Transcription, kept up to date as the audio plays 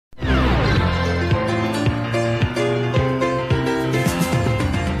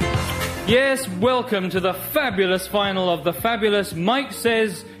Yes, welcome to the fabulous final of the fabulous Mike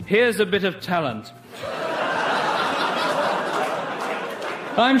Says, Here's a Bit of Talent.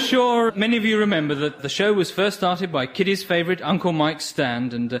 I'm sure many of you remember that the show was first started by Kitty's favourite Uncle Mike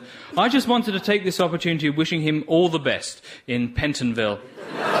Stand, and I just wanted to take this opportunity of wishing him all the best in Pentonville.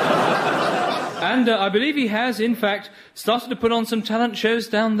 And I believe he has, in fact, started to put on some talent shows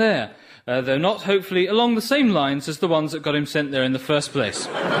down there, though not, hopefully, along the same lines as the ones that got him sent there in the first place.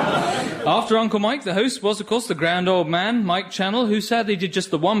 After Uncle Mike, the host was, of course, the grand old man, Mike Channell, who sadly did just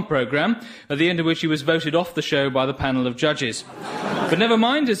the one programme, at the end of which he was voted off the show by the panel of judges. But never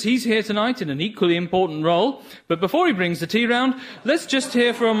mind, as he's here tonight in an equally important role. But before he brings the tea round, let's just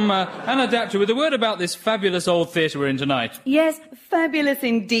hear from an adapter with a word about this fabulous old theatre we're in tonight. Yes, fabulous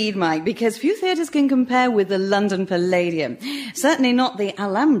indeed, Mike, because few theatres can compare with the London Palladium. Certainly not the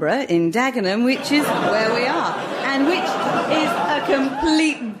Alhambra in Dagenham, which is where we are, and which is a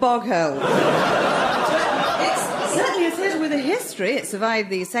complete boghole. It's certainly a theatre with a history. It survived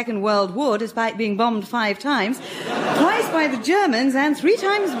the Second World War despite being bombed 5 times, twice by the Germans and 3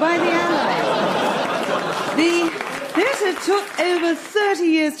 times by the Allies. The theatre took over 30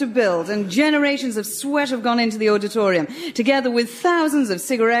 years to build, and generations of sweat have gone into the auditorium, together with thousands of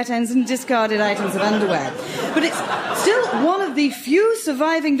cigarette ends and discarded items of underwear. But it's still one of the few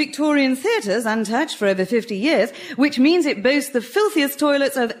surviving Victorian theatres, untouched for over 50 years, which means it boasts the filthiest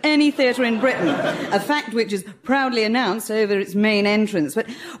toilets of any theatre in Britain, a fact which is proudly announced over its main entrance. But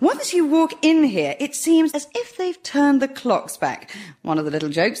once you walk in here, it seems as if they've turned the clocks back. One of the little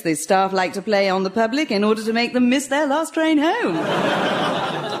jokes the staff like to play on the public in order to make them miss their last train home.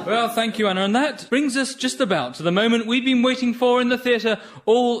 Well, thank you, Anna, and that brings us just about to the moment we've been waiting for in the theatre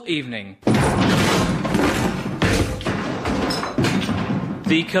all evening.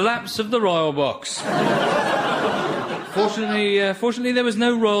 The collapse of the Royal Box. Fortunately, there was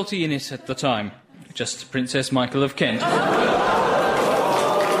no royalty in it at the time. Just Princess Michael of Kent.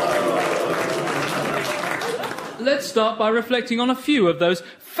 Let's start by reflecting on a few of those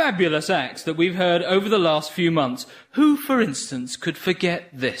fabulous acts that we've heard over the last few months. Who, for instance, could forget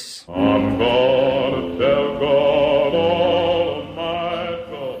this? I'm gonna tell God all my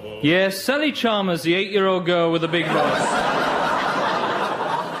troubles. Yes, Sally Chalmers, the 8-year-old girl with a big voice.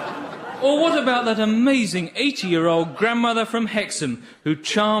 Or what about that amazing 80-year-old grandmother from Hexham who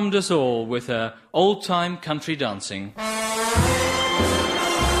charmed us all with her old-time country dancing?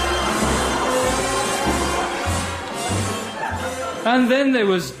 And then there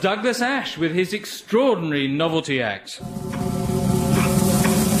was Douglas Ash with his extraordinary novelty act.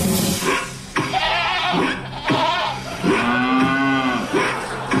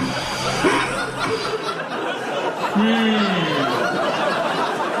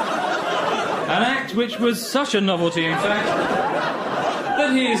 An act which was such a novelty, in fact,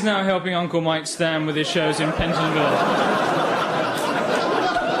 that he is now helping Uncle Mike Stam with his shows in Pentonville.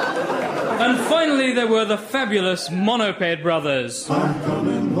 And finally, there were the fabulous Monoped Brothers.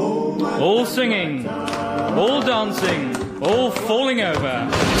 All singing, all dancing, all falling over.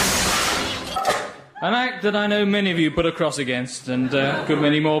 An act that I know many of you put a cross against, and a good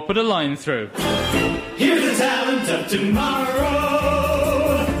many more put a line through. Here's the talent of tomorrow.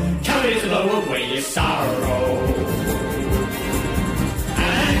 Count it low, away your sorrow.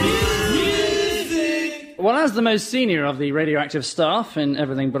 Well, as the most senior of the radioactive staff in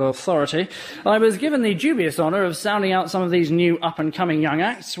everything but authority, I was given the dubious honour of sounding out some of these new up-and-coming young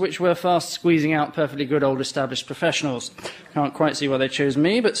acts, which were fast squeezing out perfectly good old established professionals. Can't quite see why they chose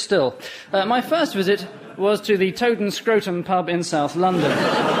me, but still. My first visit was to the Toad and Scrotum pub in South London,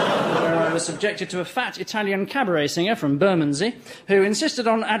 where I was subjected to a fat Italian cabaret singer from Bermondsey, who insisted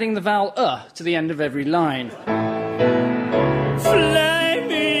on adding the vowel to the end of every line. Fly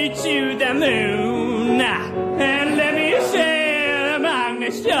me to the moon and let me sail among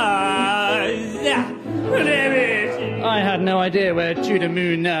the stars. I had no idea where Tudor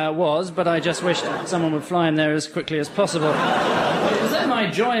Moon was, but I just wished someone would fly him there as quickly as possible. It was then my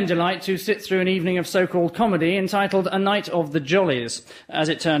joy and delight to sit through an evening of so-called comedy entitled A Night of the Jollies. As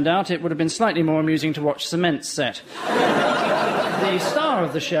it turned out, it would have been slightly more amusing to watch Cement set. The star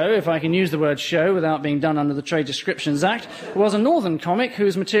of the show, if I can use the word show without being done under the Trade Descriptions Act, was a northern comic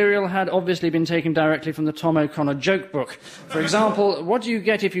whose material had obviously been taken directly from the Tom O'Connor joke book. For example, what do you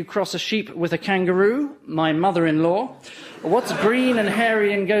get if you cross a sheep with a kangaroo? My mother-in-law. What's green and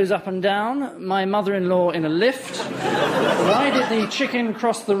hairy and goes up and down? My mother-in-law in a lift. Why did the chicken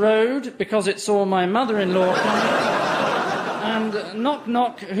cross the road? Because it saw my mother-in-law coming. And knock,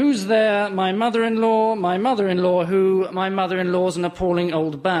 knock, who's there? My mother-in-law who? My mother-in-law's an appalling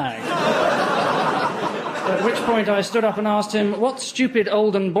old bag. At which point I stood up and asked him, "What's stupid,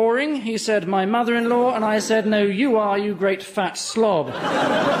 old and boring?" He said, "My mother-in-law," and I said, "No, you are, you great fat slob."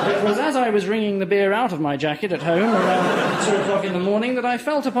 It was as I was wringing the beer out of my jacket at home around 2 o'clock in the morning that I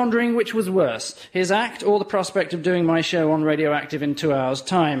fell to pondering which was worse, his act or the prospect of doing my show on Radioactive in 2 hours'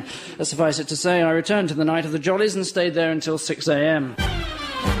 time. Suffice it to say, I returned to the Night of the Jollies and stayed there until 6 a.m.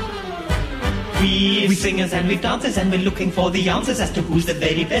 We singers and we dancers and we're looking for the answers as to who's the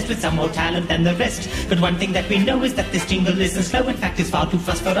very best with some more talent than the rest. But one thing that we know is that this jingle isn't slow. In fact, it's far too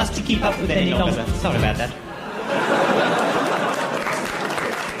fast for us to keep up with any longer. Sorry about that.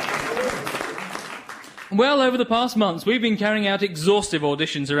 Well, over the past months, we've been carrying out exhaustive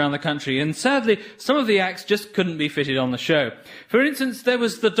auditions around the country, and sadly, some of the acts just couldn't be fitted on the show. For instance, there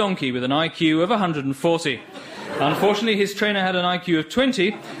was the donkey with an IQ of 140. Unfortunately, his trainer had an IQ of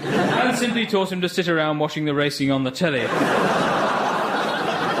 20 and simply taught him to sit around watching the racing on the telly.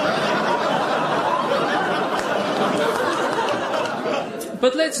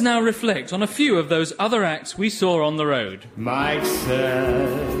 But let's now reflect on a few of those other acts we saw on the road. Mike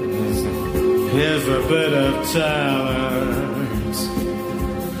says, here's a bit of talent.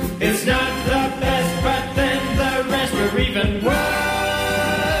 It's not the best, but then the rest are even worse.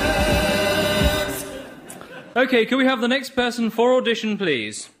 OK, can we have the next person for audition,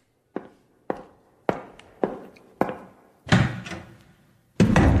 please?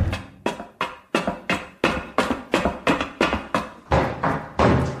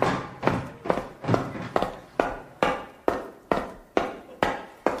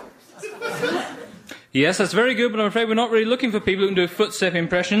 Yes, that's very good, but I'm afraid we're not really looking for people who can do footstep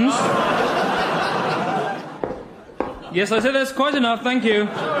impressions. Yes, I said that's quite enough, thank you.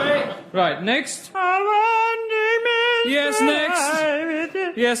 Sorry. Right, next. Yes,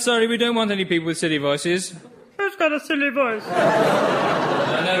 next. Yes, sorry, we don't want any people with silly voices. Who's got a silly voice?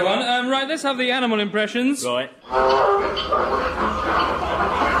 No one. Right, let's have the animal impressions. Right.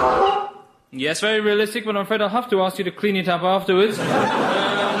 Yes, very realistic, but I'm afraid I'll have to ask you to clean it up afterwards.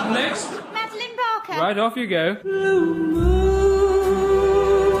 Next. Madeline Barker. Right, off you go.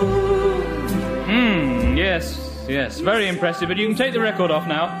 Yes, very impressive, but you can take the record off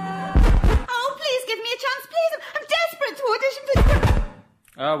now. Oh, please give me a chance, please. I'm desperate to audition for...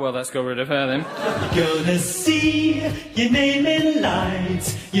 Oh, well, let's get rid of her then. Gonna see your name in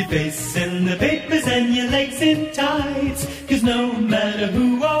lights, your face in the papers and your legs in tights. 'Cause no matter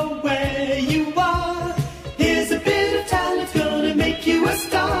who or where you are, here's a bit of talent gonna make you a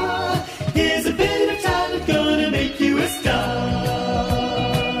star. Here's a bit of talent gonna make you a star.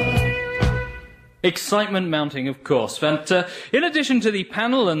 Excitement mounting, of course. But in addition to the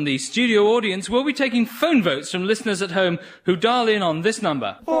panel and the studio audience, we'll be taking phone votes from listeners at home who dial in on this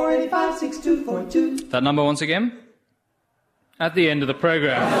number. 485-6242. That number once again? At the end of the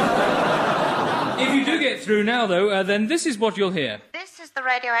programme. If you do get through now, though, then this is what you'll hear. This is the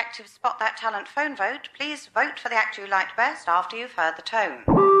Radioactive Spot That Talent phone vote. Please vote for the act you liked best after you've heard the tone.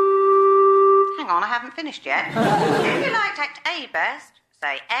 Hang on, I haven't finished yet. If you liked Act A best,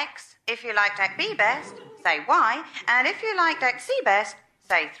 say X. If you liked Act B best, say Y. And if you liked Act C best,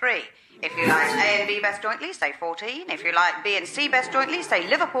 say 3. If you liked A and B best jointly, say 14. If you liked B and C best jointly, say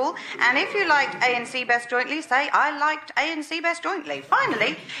Liverpool. And if you liked A and C best jointly, say I liked A and C best jointly.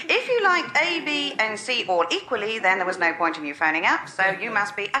 Finally, if you liked A, B and C all equally, then there was no point in you phoning up, so you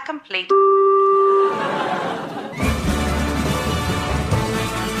must be a complete...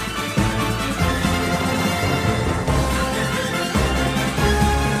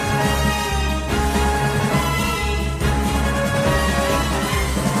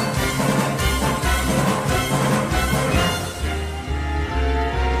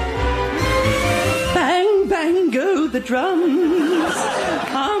 Go the drums,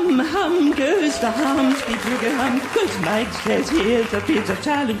 hum, hum goes the hums, people go hum, 'cause Mike says here's a bit of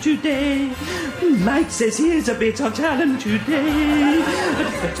talent today. Mike says here's a bit of talent today.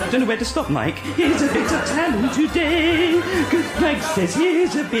 I don't know where to stop, Mike. Here's a bit of talent today, 'cause Mike says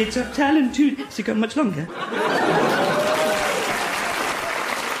here's a bit of talent today. Has it gone much longer?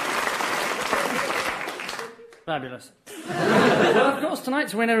 Fabulous. Well, of course,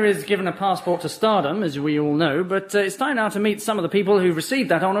 tonight's winner is given a passport to stardom, as we all know, but it's time now to meet some of the people who've received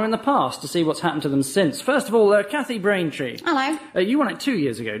that honour in the past to see what's happened to them since. First of all, Kathy Braintree. Hello. You won it 2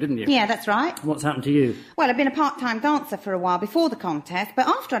 years ago, didn't you? Yeah, that's right. What's happened to you? Well, I've been a part-time dancer for a while before the contest, but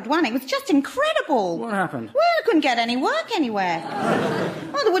after I'd won it was just incredible. What happened? Well, I couldn't get any work anywhere.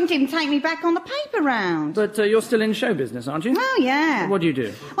 Well, they wouldn't even take me back on the paper round. But you're still in show business, aren't you? Oh, yeah. What do you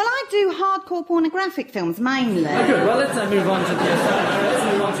do? Well, I do hardcore pornographic films, mainly. Oh, good. Well, let's move on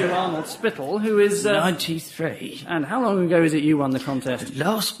to Arnold Spittle, who is... 93. And how long ago is it you won the contest?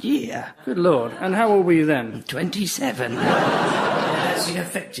 Last year. Good Lord. And how old were you then? 27. That's the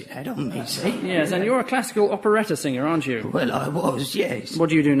effect it had on me, see? Yes, and you're a classical operetta singer, aren't you? Well, I was, yes. What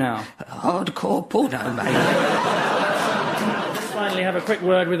do you do now? Hardcore porno, mate. Finally have a quick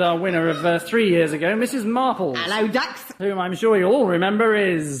word with our winner of 3 years ago, Mrs. Marples. Hello, ducks. Whom I'm sure you'll all remember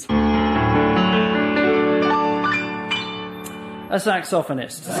is... a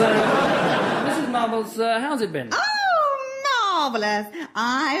saxophonist. So, Mrs. Marples, how's it been? Oh, marvellous.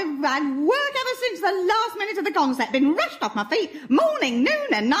 I've had work ever since the last minute of the concert. Been rushed off my feet morning, noon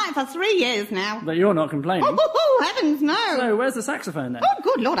and night for 3 years now. But you're not complaining. Oh, heavens, no. So, where's the saxophone then? Oh,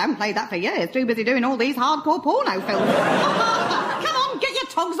 good Lord, I haven't played that for years. Too busy doing all these hardcore porno films. Come on, get your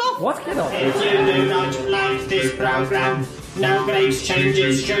togs off. What? Get off. If you do not like this program, no great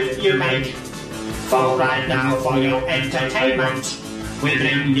changes should you make. For right now, for your entertainment, we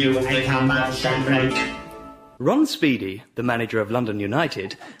bring you a commercial break. Ron Speedy, the manager of London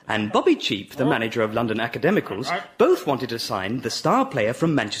United, and Bobby Cheap, the manager of London Academicals, both wanted to sign the star player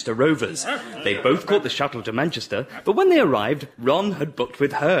from Manchester Rovers. They both caught the shuttle to Manchester, but when they arrived, Ron had booked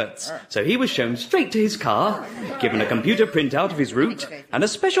with Hertz. So he was shown straight to his car, given a computer printout of his route, and a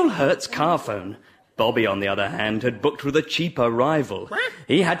special Hertz car phone. Bobby, on the other hand, had booked with a cheaper rival.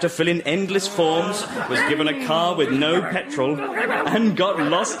 He had to fill in endless forms, was given a car with no petrol, and got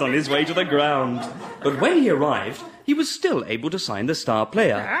lost on his way to the ground. But when he arrived, he was still able to sign the star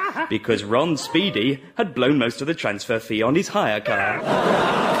player, because Ron Speedy had blown most of the transfer fee on his hire car.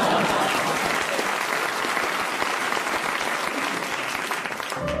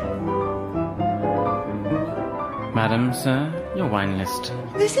 Madam, sir, your wine list.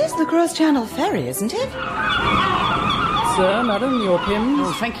 This is the cross-channel ferry, isn't it? Sir, madam, your Pims.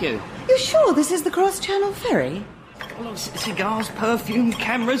 Oh, thank you. You sure this is the cross-channel ferry? Oh, cigars, perfume,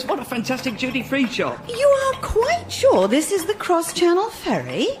 cameras. What a fantastic duty-free shop. You are quite sure this is the cross-channel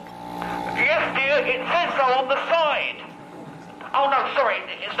ferry? Yes, dear, it says so on the side. Oh, no, sorry,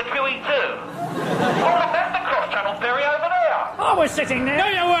 it's the QE2. Oh, look, that's the cross-channel ferry over there. Oh, we're sitting there. Do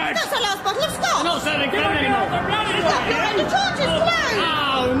your work. That's the last bottle of scotch. Not serving food anymore. Stop, you're in the torches, closed.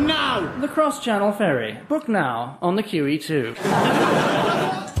 Oh, no. The cross-channel ferry. Book now on the QE2.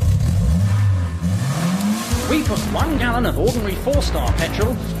 We put 1 gallon of ordinary 4-star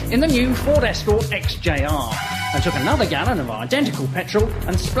petrol in the new Ford Escort XJR and took another gallon of identical petrol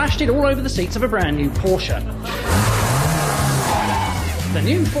and splashed it all over the seats of a brand new Porsche. The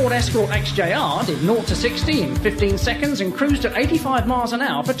new Ford Escort XJR did 0 to 60 in 15 seconds and cruised at 85 miles an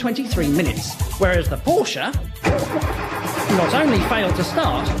hour for 23 minutes, whereas the Porsche not only failed to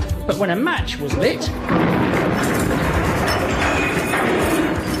start, but when a match was lit,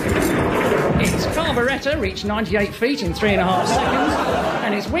 its carburettor reached 98 feet in 3.5 seconds,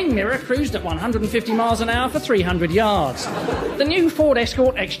 and its wing mirror cruised at 150 miles an hour for 300 yards. The new Ford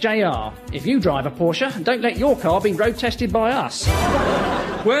Escort XJR. If you drive a Porsche, don't let your car be road tested by us.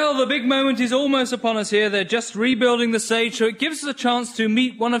 Well, the big moment is almost upon us here. They're just rebuilding the stage, so it gives us a chance to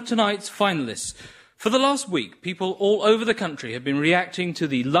meet one of tonight's finalists. For the last week, people all over the country have been reacting to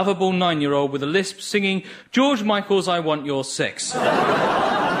the lovable 9-year-old with a lisp singing George Michael's I Want Your Sex.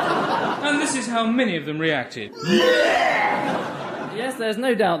 And this is how many of them reacted. Yes, there's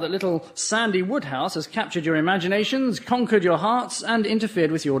no doubt that little Sandy Woodhouse has captured your imaginations, conquered your hearts, and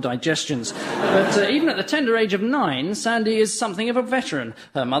interfered with your digestions. But even at the tender age of 9, Sandy is something of a veteran.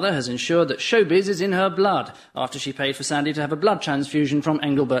 Her mother has ensured that showbiz is in her blood, after she paid for Sandy to have a blood transfusion from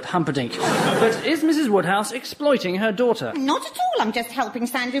Engelbert Humperdinck. But is Mrs. Woodhouse exploiting her daughter? Not at all. I'm just helping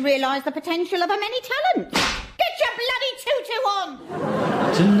Sandy realise the potential of her many talents. Get your bloody tutu on!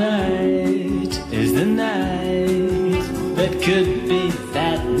 Tonight is the night that could be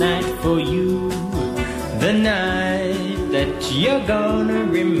that night for you. The night that you're gonna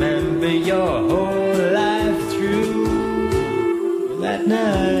remember your whole life through. That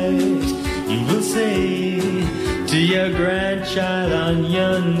night you will say to your grandchild on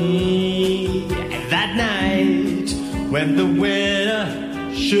your knee. That night when the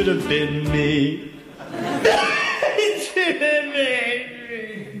winner should have been me.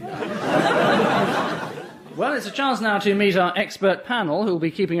 Well, it's a chance now to meet our expert panel who will be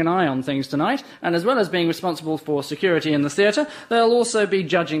keeping an eye on things tonight, and as well as being responsible for security in the theatre, they'll also be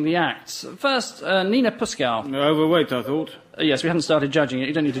judging the acts. First, Nina Puskow. Overweight, I thought. Yes, we haven't started judging it.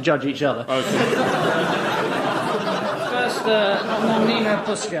 You don't need to judge each other. Okay. First, Mr. Nina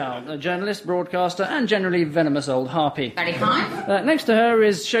Puskal, a journalist, broadcaster, and generally venomous old harpy. Very kind. Next to her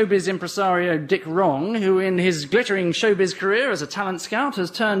is showbiz impresario Dick Wrong, who in his glittering showbiz career as a talent scout has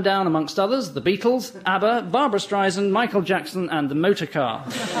turned down, amongst others, the Beatles, ABBA, Barbra Streisand, Michael Jackson and the Motor Car.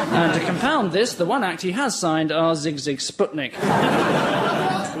 And to compound this, the one act he has signed are Zig Zig Sputnik.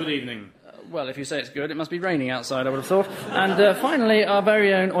 Good evening. Well, if you say it's good, it must be raining outside, I would have thought. And finally, our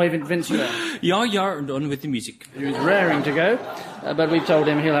very own Oyvind Vinstra. Yeah, and on with the music. Who's raring to go, but we've told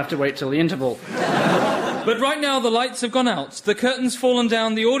him he'll have to wait till the interval. But right now the lights have gone out, the curtain's fallen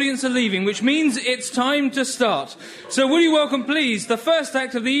down, the audience are leaving, which means it's time to start. So will you welcome, please, the first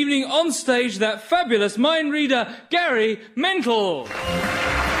act of the evening on stage, that fabulous mind reader, Gary Mental.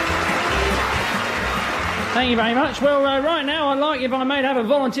 Thank you very much. Well, right now, I'd like, if I may, to have a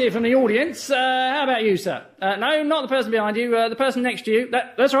volunteer from the audience. How about you, sir? No, not the person behind you, the person next to you.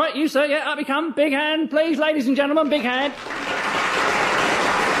 That's right, you, sir. Yeah, up you come. Big hand, please, ladies and gentlemen, big hand.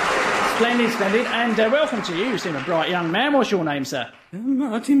 Splendid, splendid. And welcome to you. You seem a bright young man. What's your name, sir?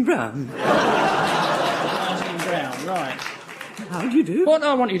 Martin Brown. Martin Brown, right. How do you do? What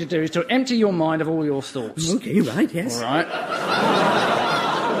I want you to do is to empty your mind of all your thoughts. OK, right, yes. All right.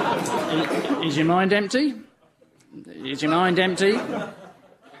 Is your mind empty? Is your mind empty?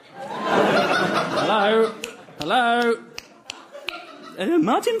 Hello? Hello?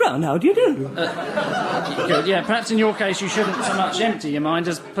 Martin Brown, how do you do? Good, yeah, perhaps in your case you shouldn't so much empty your mind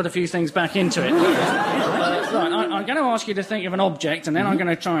as put a few things back into it. Right, I'm going to ask you to think of an object and then I'm going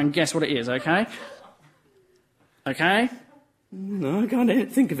to try and guess what it is, OK? OK? No, I can't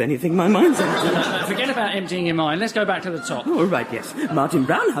think of anything. My mind's empty. Forget about emptying your mind. Let's go back to the top. Oh, right, yes. Martin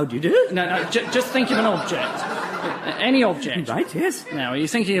Brown, how do you do? No, just think of an object. Any object. Right, yes. Now, are you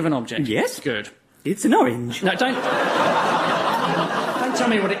thinking of an object? Yes. Good. It's an orange. No, don't tell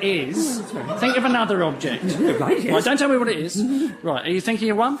me what it is. Think of another object. Right, yes. Right, don't tell me what it is. Right, are you thinking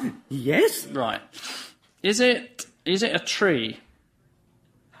of one? Yes. Right. Is it a tree?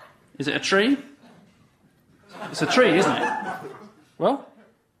 Is it a tree? It's a tree, isn't it? Well?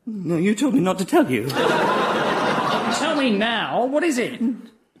 No, you told me not to tell you. Tell me now, what is it?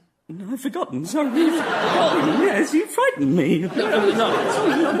 No, I've forgotten, sorry. Yes, you frightened me.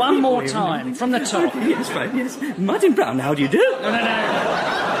 No. One more time, from the top. Yes, right, yes. Martin Brown, how do you do? No.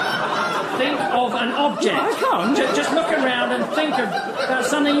 Think of an object. No, I can't. Just look around and think about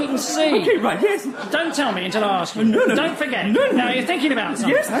something you can see. OK, right, yes. Don't tell me until I ask you. No. Don't forget. No. Now you're thinking about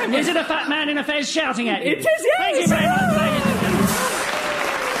something. Yes, I am. Is it a fat man in a fez shouting at you? It is, yes. Thank you very much, ladies and gentlemen.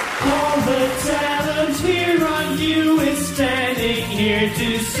 All the talent here on you is standing here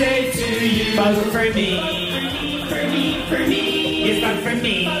to say to you, vote for me, for me, for me, yes, vote for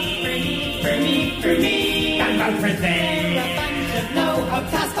me, for me, for me, and vote for them. No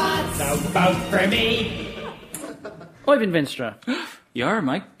applause, so vote for me. Oyvind Vinstra. Yeah,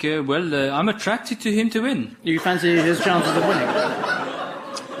 Mike. I'm attracted to him to win. You fancy his chances of winning?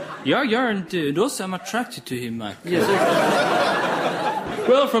 Yeah, and also I'm attracted to him, Mike. Yes,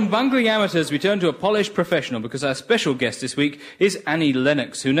 Well, from bungling amateurs, we turn to a polished professional because our special guest this week is Annie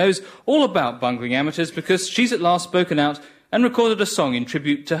Lennox, who knows all about bungling amateurs because she's at last spoken out and recorded a song in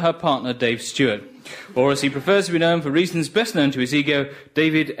tribute to her partner, Dave Stewart. Or, as he prefers to be known for reasons best known to his ego,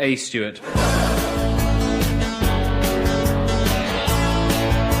 David A. Stewart.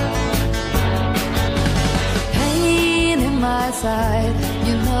 Pain in my side,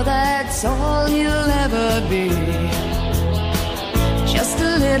 you know that's all you'll ever be. Just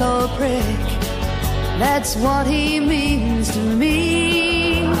a little prick, that's what he means to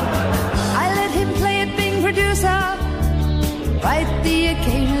me. I let him play it, being producer, write the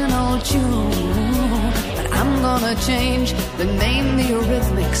occasional tune. But I'm gonna change the name, the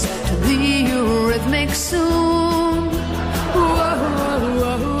Eurythmics, to the Eurythmics soon. Whoa,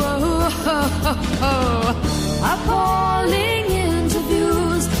 whoa, whoa, whoa. Appalling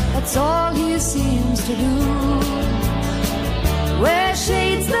interviews, that's all he seems to do. Wear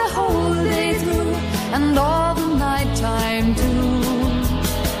shades the whole day through and all the nighttime too.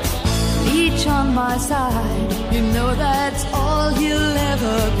 Each on my side, you know that's all he'll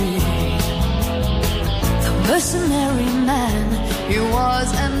ever be. The mercenary man he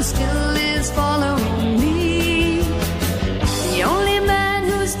was and still is following me. The only man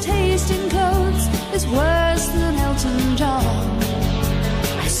whose taste in clothes is worse than Elton John.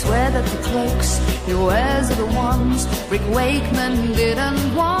 I swear that the cloaks he wears are the ones Rick Wakeman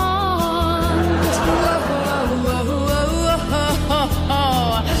didn't want.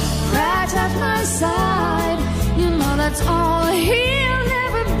 Right at my side, you know that's all he'll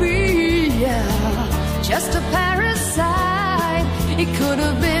ever be. Yeah, just a parasite. He could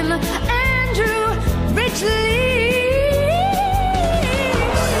have been Andrew Ridgely.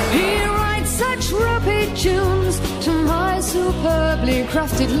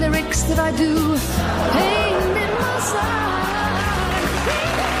 handcrafted lyrics that I do. Pain in my side.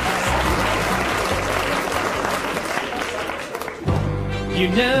 You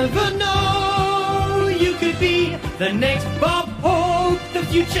never know, you could be the next Bob Hope, the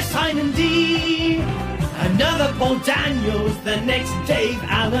future Simon D. Another Paul Daniels, the next Dave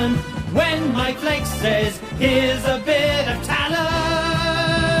Allen. When Mike Flake says, here's a bit of talent.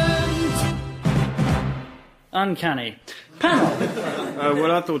 Uncanny. Panel.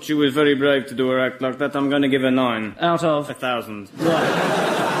 Well, I thought she was very brave to do her act like that. I'm going to give her 9. Out of? 1,000. Right. So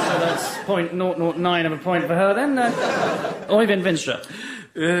that's 0.009 of a point for her then. Oyvind Vinstra.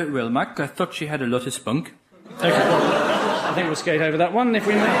 Well, Mike, I thought she had a lot of spunk. Okay. I think we'll skate over that one, if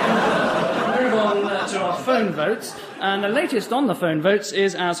we may. Move on to our phone votes. And the latest on the phone votes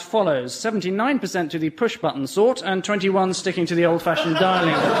is as follows. 79% to the push-button sort, and 21 sticking to the old-fashioned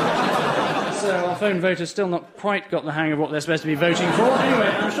dialing. So our phone voters still not quite got the hang of what they're supposed to be voting for. Anyway,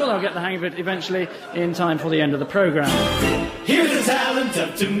 I'm sure they'll get the hang of it eventually in time for the end of the programme. Here's the talent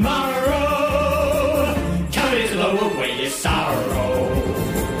of tomorrow. Come it low away your sorrow.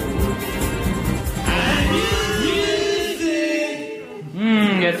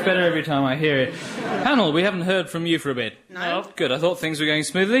 Gets better every time I hear it. Panel, we haven't heard from you for a bit. No. Oh, good, I thought things were going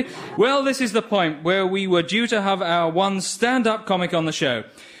smoothly. Well, this is the point where we were due to have our one stand-up comic on the show.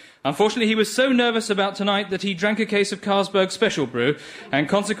 Unfortunately, he was so nervous about tonight that he drank a case of Carlsberg Special Brew, and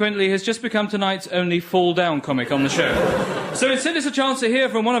consequently has just become tonight's only fall-down comic on the show. So instead, it's a chance to hear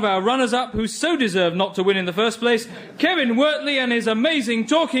from one of our runners-up who so deserved not to win in the first place, Kevin Wortley and his amazing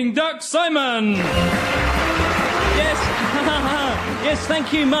talking duck, Simon! Yes,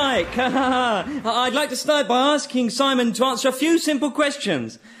 thank you, Mike. I'd like to start by asking Simon to answer a few simple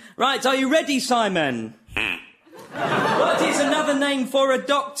questions. Right, are you ready, Simon? What is another name for a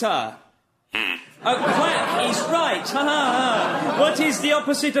doctor? A quack is right. What is the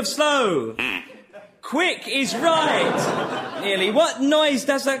opposite of slow? Quick is right. Nearly. What noise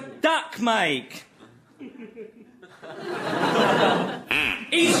does a duck make?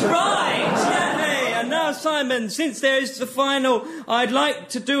 He's right! Yay! And now, Simon, since there is the final, I'd like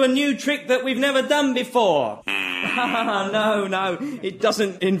to do a new trick that we've never done before. No, it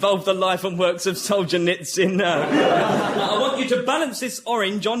doesn't involve the life and works of Solzhenitsyn, no. I want you to balance this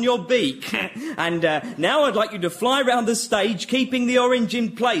orange on your beak. And now I'd like you to fly round the stage, keeping the orange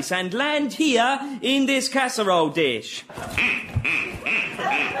in place, and land here in this casserole dish. And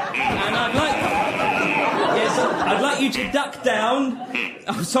I'd like you to duck down.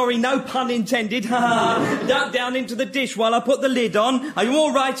 Oh, sorry, no pun intended. Duck down into the dish while I put the lid on. Are you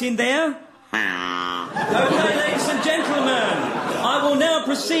all right in there? Okay, ladies and gentlemen, I will now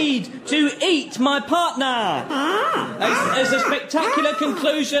proceed to eat my partner. As a spectacular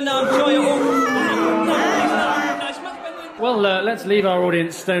conclusion, I'm sure you all... Well, let's leave our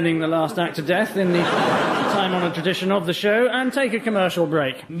audience stoning the last act to death in the time-honoured tradition of the show and take a commercial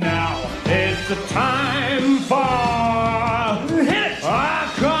break. Now it's the time for a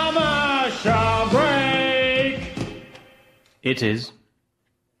commercial break. It is.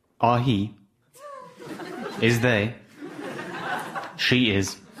 Are he? Is they? She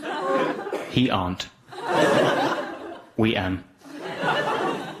is. He aren't. We am.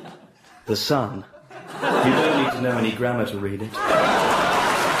 The Sun. You don't need to know any grammar to read it.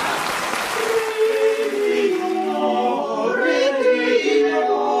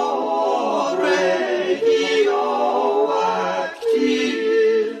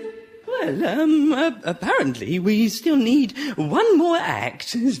 Well, apparently we still need one more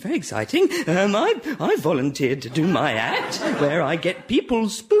act. It's very exciting. I volunteered to do my act, where I get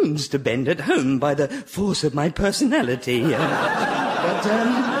people's spoons to bend at home by the force of my personality.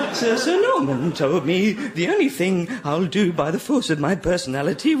 But Sir Norman told me the only thing I'll do by the force of my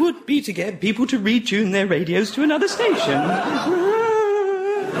personality would be to get people to retune their radios to another station.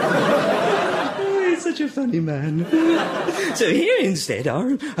 He's such a funny man. So here instead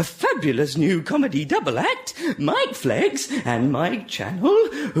are a fabulous new comedy double act, Mike Flex and Mike Channel,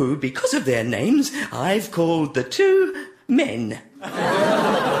 who, because of their names, I've called the two men.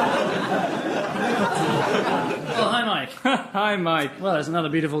 Hi, Mike. Hi, Mike. Well, it's another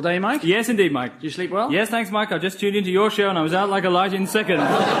beautiful day, Mike. Yes, indeed, Mike. Did you sleep well? Yes, thanks, Mike. I just tuned into your show and I was out like a light in seconds.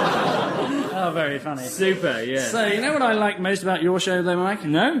 Oh, very funny. Super, yeah. So, you know what I like most about your show, though, Mike?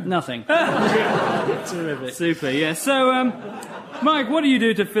 No? Nothing. Terrific. Super, yeah. So, Mike, what do you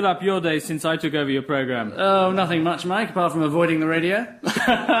do to fill up your day since I took over your programme? Oh, nothing much, Mike, apart from avoiding the radio.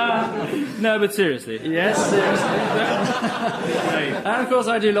 No, but seriously. Yes, seriously. And, of course,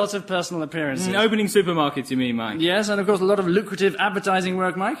 I do lots of personal appearances. Opening supermarkets, you mean, Mike? Yes, and, of course, a lot of lucrative advertising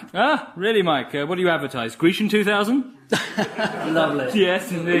work, Mike. Ah, really, Mike? What do you advertise? Grecian 2000? Lovely.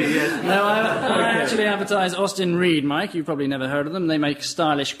 Yes, indeed, yes. No, I actually advertise Austin Reed, Mike. You've probably never heard of them. They make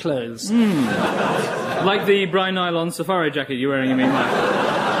stylish clothes. Like the Bright Nylon safari jacket you're wearing, you mean, Mike?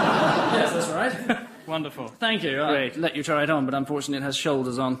 Yes, that's right. Wonderful. Thank you. Great. I'd let you try it on, but unfortunately it has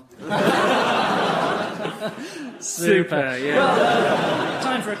shoulders on. Super, yeah. Well,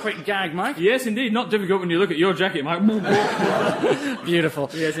 time for a quick gag, Mike. Yes, indeed. Not difficult when you look at your jacket, Mike. Beautiful.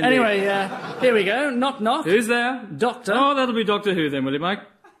 Yes, indeed. Anyway, here we go. Knock, knock. Who's there? Doctor. Oh, that'll be Doctor Who then, will it, Mike?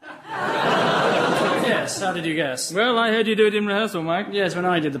 Yes, how did you guess? Well, I heard you do it in rehearsal, Mike. Yes, when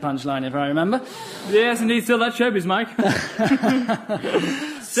I did the punchline, if I remember. Yes, indeed. Still that showbiz, Mike.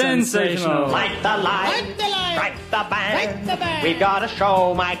 Sensational. Light the light, strike the band. We've got a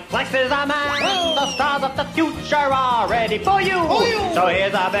show, Mike Flex is our man. The stars of the future are ready for you. So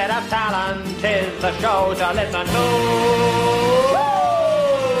here's a bit of talent, 'tis the show to listen to.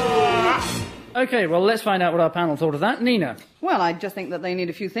 Okay, well, let's find out what our panel thought of that. Nina. Well, I just think that they need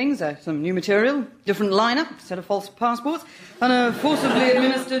a few things. Some new material, different lineup, set of false passports, and a forcibly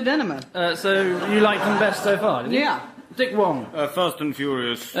administered enema. So you liked them best so far, did you? Yeah. Dick Wong. Fast and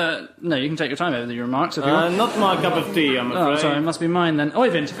Furious. No, you can take your time over your remarks if you want. Not my cup of tea, I'm afraid. Oh, sorry, it must be mine then.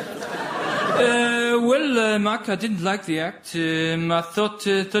 Oyvind. Well, Mark, I didn't like the act. I thought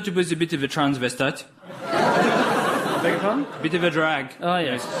it was a bit of a transvestite. Beg your pardon? Bit of a drag. Oh,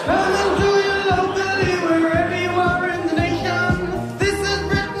 yes. Coming to you locally, wherever you are in the nation. This is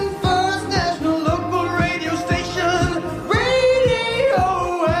Britain's first national local radio station, Radioactive.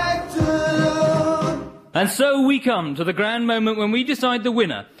 And so we come to the grand moment when we decide the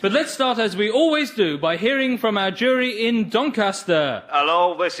winner. But let's start, as we always do, by hearing from our jury in Doncaster.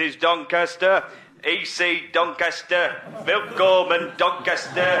 Hello, this is Doncaster. E.C. Doncaster, Milk Gorman,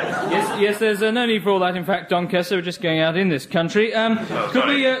 Doncaster. Yes, there's no need for all that. In fact, Doncaster, we're just going out in this country. Could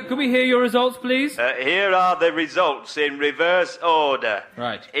we hear your results, please? Here are the results in reverse order.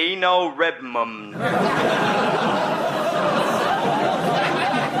 Right. Eno Redmond.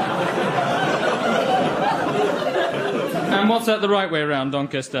 And what's that the right way around,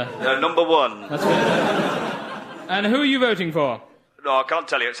 Doncaster? Number one. That's good. And who are you voting for? No, I can't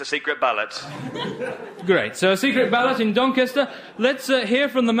tell you. It's a secret ballot. Great. So a secret ballot in Doncaster. Let's hear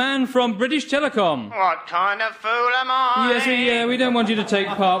from the man from British Telecom. What kind of fool am I? Yes, we don't want you to take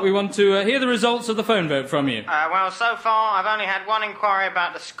part. We want to hear the results of the phone vote from you. Well, so far I've only had one inquiry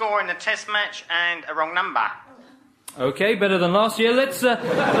about the score in the test match and a wrong number. Okay, better than last year. Let's turn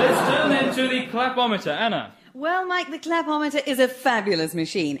then to the clapometer. Anna. Well, Mike, the clapometer is a fabulous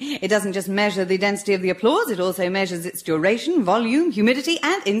machine. It doesn't just measure the density of the applause, it also measures its duration, volume, humidity,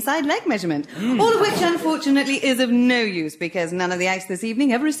 and inside leg measurement. All of which, unfortunately, is of no use because none of the acts this evening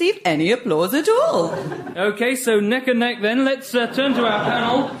have received any applause at all. Okay, so neck and neck then. Let's turn to our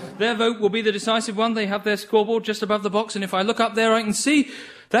panel. Their vote will be the decisive one. They have their scoreboard just above the box, and if I look up there, I can see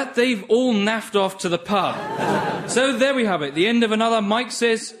that they've all naffed off to the pub. So there we have it. The end of another Mike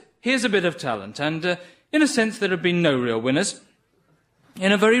Says, Here's a Bit of Talent. And in a sense, there have been no real winners.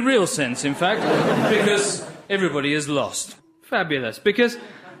 In a very real sense, in fact, because everybody is lost. Fabulous, because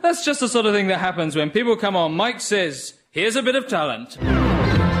that's just the sort of thing that happens when people come on. Mike Says, Here's a Bit of Talent.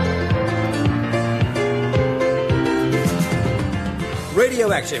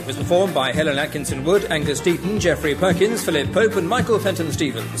 Radioactive was performed by Helen Atkinson Wood, Angus Deaton, Geoffrey Perkins, Philip Pope and Michael Fenton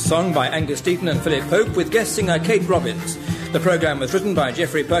Stevens. Song by Angus Deaton and Philip Pope with guest singer Kate Robbins. The programme was written by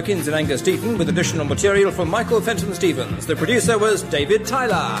Geoffrey Perkins and Angus Deaton with additional material from Michael Fenton Stevens. The producer was David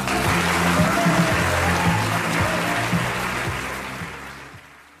Tyler.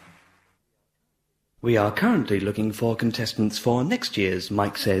 We are currently looking for contestants for next year's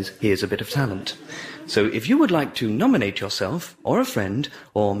Mike Says, Here's a Bit of Talent. So if you would like to nominate yourself, or a friend,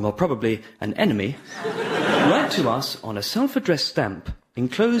 or more probably an enemy, write to us on a self-addressed stamp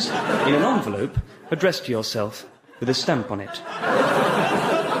enclosed in an envelope addressed to yourself with a stamp on it.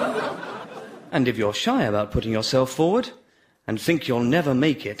 And if you're shy about putting yourself forward and think you'll never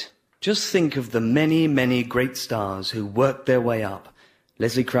make it, just think of the many, many great stars who worked their way up.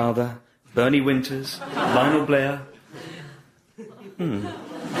 Leslie Crowther, Bernie Winters, Lionel Blair.